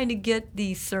just kind of get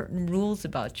these certain rules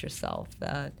about yourself.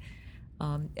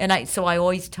 So I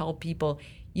always tell people,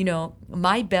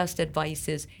 my best advice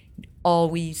is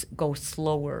always go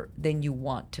slower than you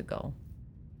want to go.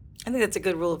 I think that's a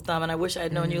good rule of thumb, and I wish I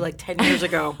had known you like 10 years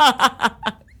ago.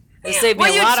 It saved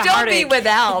me a lot of heartache. Well, you'd still be with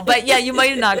Al, but yeah, you might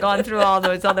have not gone through all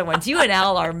those other ones. You and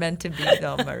Al are meant to be,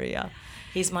 though, Maria.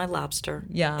 He's my lobster.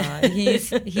 Yeah,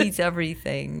 he's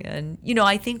everything. And,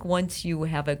 I think once you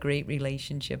have a great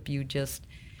relationship, you just,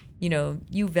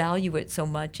 you value it so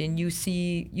much, and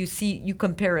you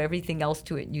compare everything else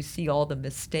to it, and you see all the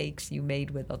mistakes you made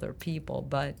with other people.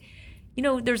 But,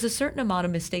 there's a certain amount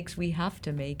of mistakes we have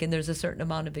to make, and there's a certain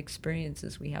amount of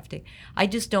experiences we have to. I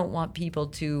just don't want people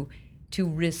to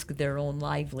risk their own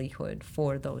livelihood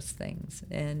for those things.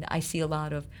 And I see a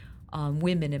lot of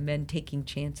women and men taking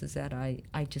chances that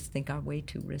I just think are way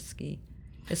too risky,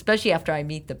 especially after I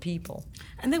meet the people.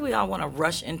 I think we all want to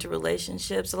rush into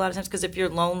relationships a lot of times because if you're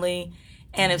lonely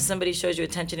and if somebody shows you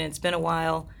attention and it's been a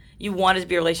while, you want it to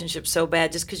be a relationship so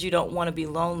bad just because you don't want to be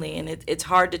lonely. And it's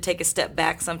hard to take a step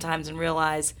back sometimes and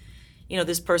realize,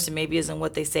 this person maybe isn't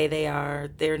what they say they are.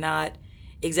 They're not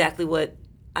exactly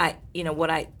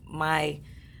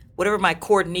whatever my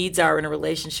core needs are in a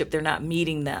relationship, they're not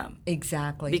meeting them.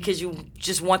 Exactly. Because you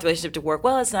just want the relationship to work.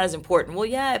 Well, it's not as important. Well,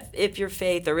 yeah, if your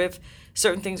faith or if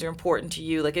certain things are important to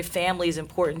you, like if family is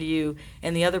important to you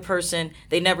and the other person,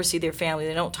 they never see their family,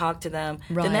 they don't talk to them,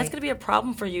 then that's going to be a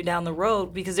problem for you down the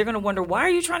road because they're going to wonder, why are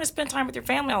you trying to spend time with your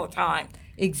family all the time?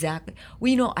 Exactly.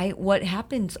 Well, what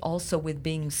happens also with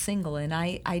being single, and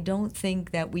I don't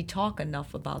think that we talk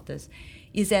enough about this,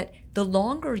 is that the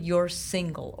longer you're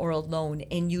single or alone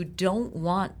and you don't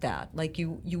want that, like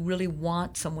you really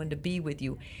want someone to be with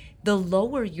you, the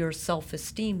lower your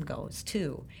self-esteem goes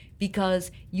too,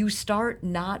 because you start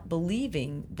not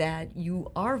believing that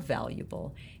you are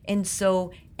valuable. And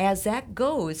so as that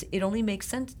goes, it only makes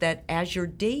sense that as you're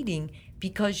dating,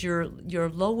 because you're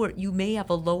lower, you may have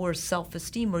a lower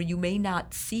self-esteem or you may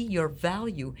not see your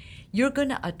value, you're going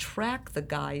to attract the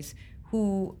guys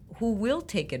who will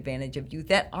take advantage of you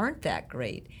that aren't that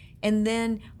great. And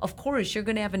then, of course, you're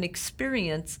going to have an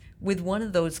experience with one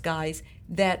of those guys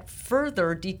that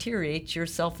further deteriorates your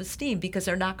self-esteem because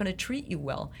they're not going to treat you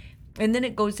well. And then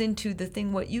it goes into the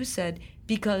thing what you said,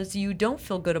 because you don't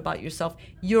feel good about yourself,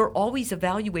 you're always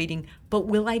evaluating, but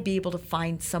will I be able to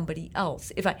find somebody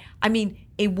else? I mean,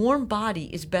 a warm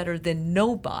body is better than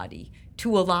no body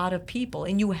to a lot of people.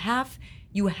 And you have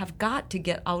got to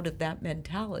get out of that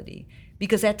mentality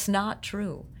because that's not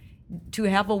true. To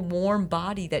have a warm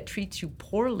body that treats you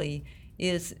poorly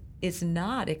is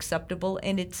not acceptable,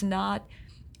 and it's not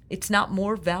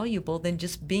more valuable than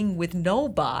just being with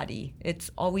nobody. It's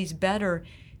always better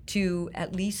to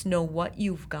at least know what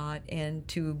you've got and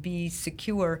to be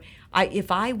secure.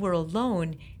 If I were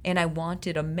alone and I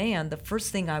wanted a man, the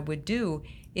first thing I would do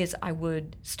is I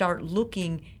would start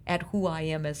looking at who I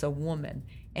am as a woman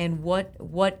and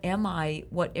what am I,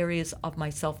 what areas of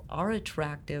myself are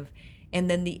attractive, and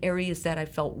then the areas that I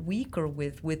felt weaker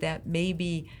with that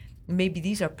maybe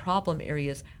these are problem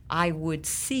areas, I would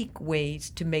seek ways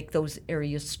to make those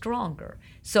areas stronger.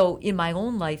 So in my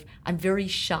own life, I'm very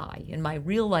shy. In my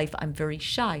real life, I'm very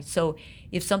shy. So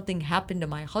if something happened to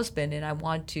my husband and I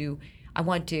want to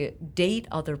date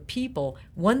other people,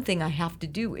 one thing I have to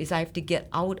do is I have to get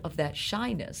out of that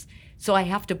shyness. So I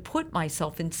have to put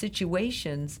myself in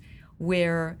situations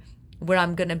where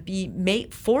I'm going to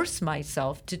force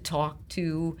myself to talk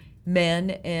to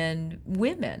men and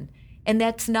women. And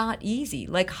that's not easy.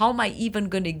 Like, how am I even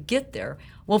going to get there?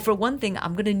 Well, for one thing,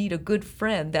 I'm going to need a good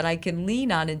friend that I can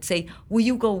lean on and say, will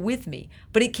you go with me?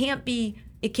 But it can't be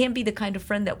the kind of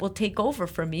friend that will take over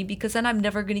for me, because then I'm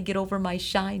never going to get over my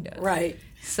shyness. Right.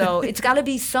 So it's got to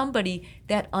be somebody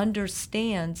that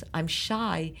understands I'm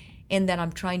shy and that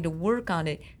I'm trying to work on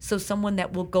it. So someone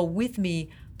that will go with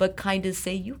me, but kind of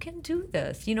say, you can do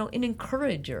this, an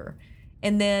encourager.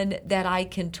 And then that I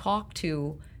can talk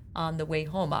to on the way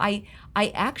home. I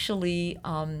actually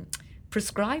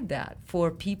prescribe that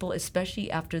for people, especially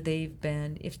after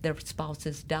if their spouse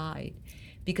has died.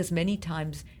 Because many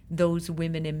times those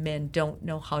women and men don't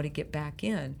know how to get back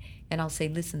in. And I'll say,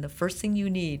 listen, the first thing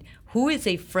you need, who is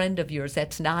a friend of yours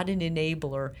that's not an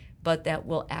enabler, but that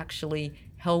will actually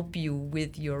help you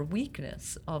with your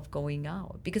weakness of going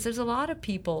out? Because there's a lot of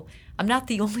people, I'm not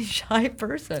the only shy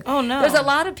person. Oh, no. There's a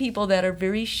lot of people that are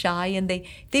very shy, and they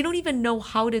don't even know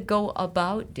how to go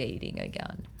about dating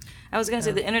again. I was going to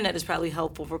say the internet is probably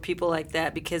helpful for people like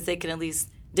that because they can at least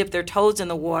dip their toes in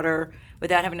the water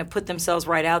without having to put themselves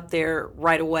right out there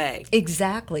right away.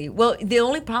 Exactly. Well, the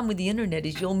only problem with the internet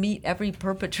is you'll meet every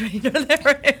perpetrator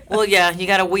there. Well, yeah, you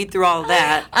got to weed through all of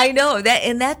that. I know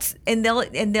that,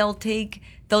 and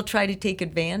they'll try to take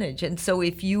advantage. And so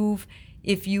if you've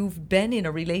been in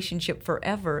a relationship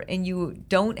forever and you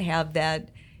don't have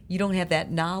that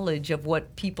knowledge of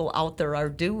what people out there are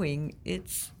doing,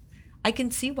 I can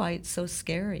see why it's so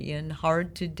scary and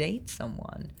hard to date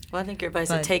someone. Well, I think your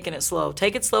advice is taking it slow.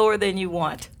 Take it slower than you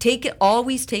want.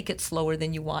 Always take it slower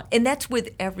than you want. And that's with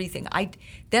everything.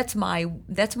 That's my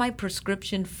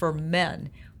prescription for men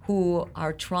who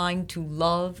are trying to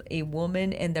love a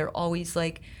woman, and they're always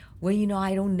like, well,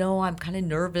 I don't know, I'm kind of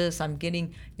nervous. I'm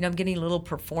getting a little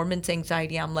performance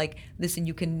anxiety. I'm like, listen,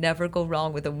 you can never go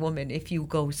wrong with a woman if you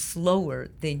go slower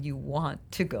than you want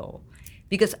to go.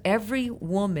 Because every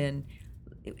woman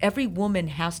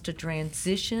has to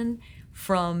transition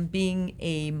from being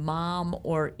a mom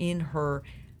or in her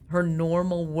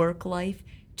normal work life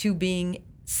to being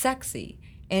sexy.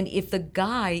 And if the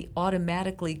guy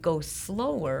automatically goes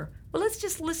slower, well, let's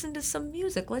just listen to some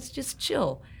music. Let's just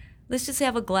chill. Let's just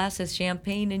have a glass of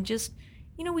champagne and just,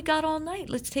 we got all night.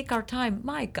 Let's take our time.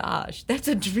 My gosh, that's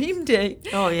a dream date.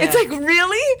 Oh, yeah. It's like,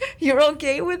 really? You're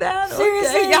okay with that?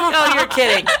 Seriously? Okay. Oh, you're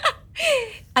kidding.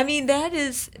 I mean,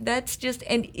 that's just,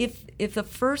 and if the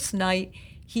first night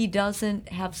he doesn't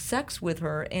have sex with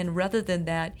her, and rather than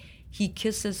that, he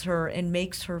kisses her and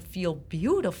makes her feel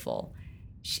beautiful,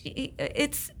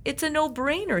 it's a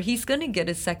no-brainer. He's going to get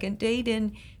a second date,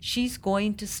 and she's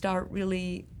going to start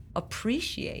really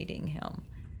appreciating him.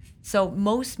 So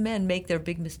most men make their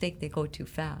big mistake. They go too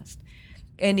fast.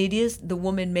 And the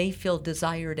woman may feel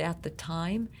desired at the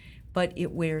time, but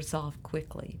it wears off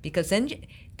quickly. Because then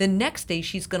the next day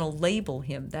she's going to label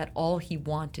him that all he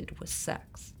wanted was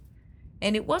sex.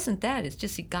 And it wasn't that. It's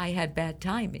just the guy had bad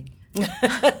timing. In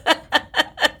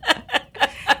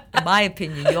my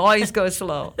opinion, you always go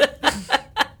slow.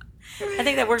 I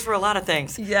think that works for a lot of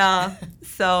things. Yeah.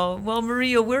 So, well,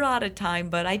 Maria, we're out of time,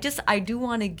 but I do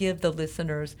want to give the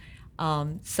listeners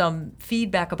some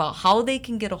feedback about how they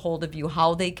can get a hold of you,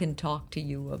 how they can talk to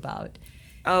you about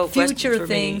future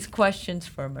things, questions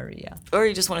for Maria. Or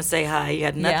you just want to say hi. You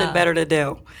had nothing better to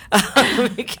do.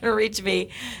 You can reach me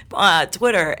on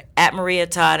Twitter at Maria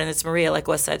Todd, and it's Maria like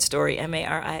West Side Story,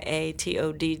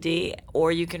 MariaTodd.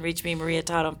 Or you can reach me, Maria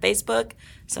Todd, on Facebook.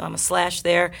 So I'm a /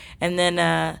 there. And then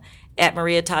at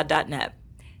mariatodd.net.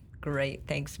 Great.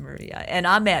 Thanks, Maria. And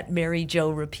I'm at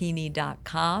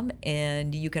MaryJoRapini.com,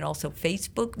 and you can also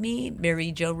Facebook me,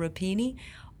 Mary Jo Rapini,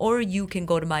 or you can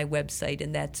go to my website,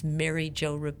 and that's Mary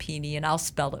Jo Rapini, and I'll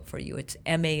spell it for you. It's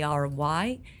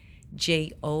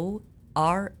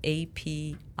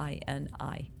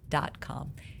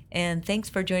MaryJoRapini.com. And thanks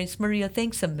for joining us, Maria.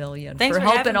 Thanks a million for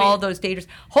helping all those daters.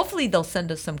 Hopefully they'll send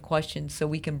us some questions so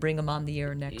we can bring them on the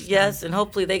air next time. Yes, and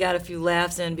hopefully they got a few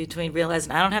laughs in between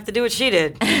realizing I don't have to do what she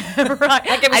did. Right.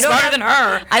 I can be smarter than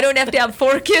her. I don't have to have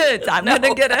 4 kids. I'm going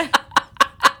to get a...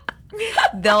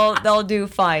 They'll do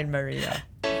fine, Maria.